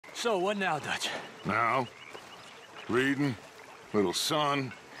So, what now, Dutch? Now, reading, little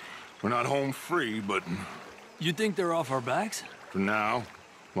sun. We're not home free, but You think they're off our backs? for now,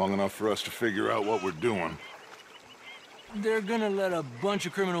 long enough for us to figure out what we're doing. They're gonna let a bunch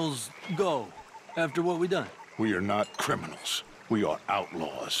of criminals go after what we done. We are not criminals. We are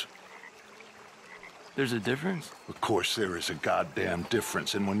outlaws. There's a difference? Of course there is a goddamn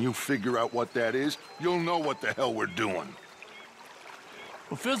difference, and when you figure out what that is, you'll know what the hell we're doing.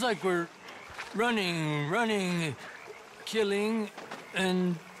 Well, feels like we're running, killing,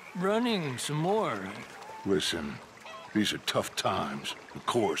 and running some more. Listen, these are tough times, of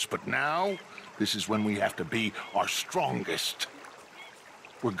course, but now, this is when we have to be our strongest.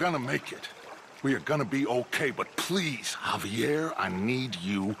 We're gonna make it. We are gonna be okay, but please, Javier, I need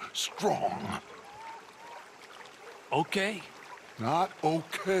you strong. Okay. Not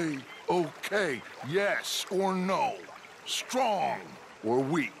okay, okay, yes or no. Strong or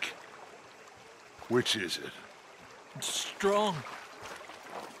weak. Which is it? Strong.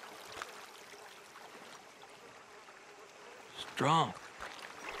 Strong.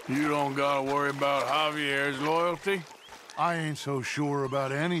 You don't gotta worry about Javier's loyalty. I ain't so sure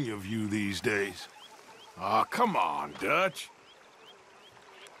about any of you these days. Aw, come on, Dutch.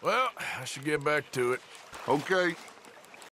 Well, I should get back to it. Okay,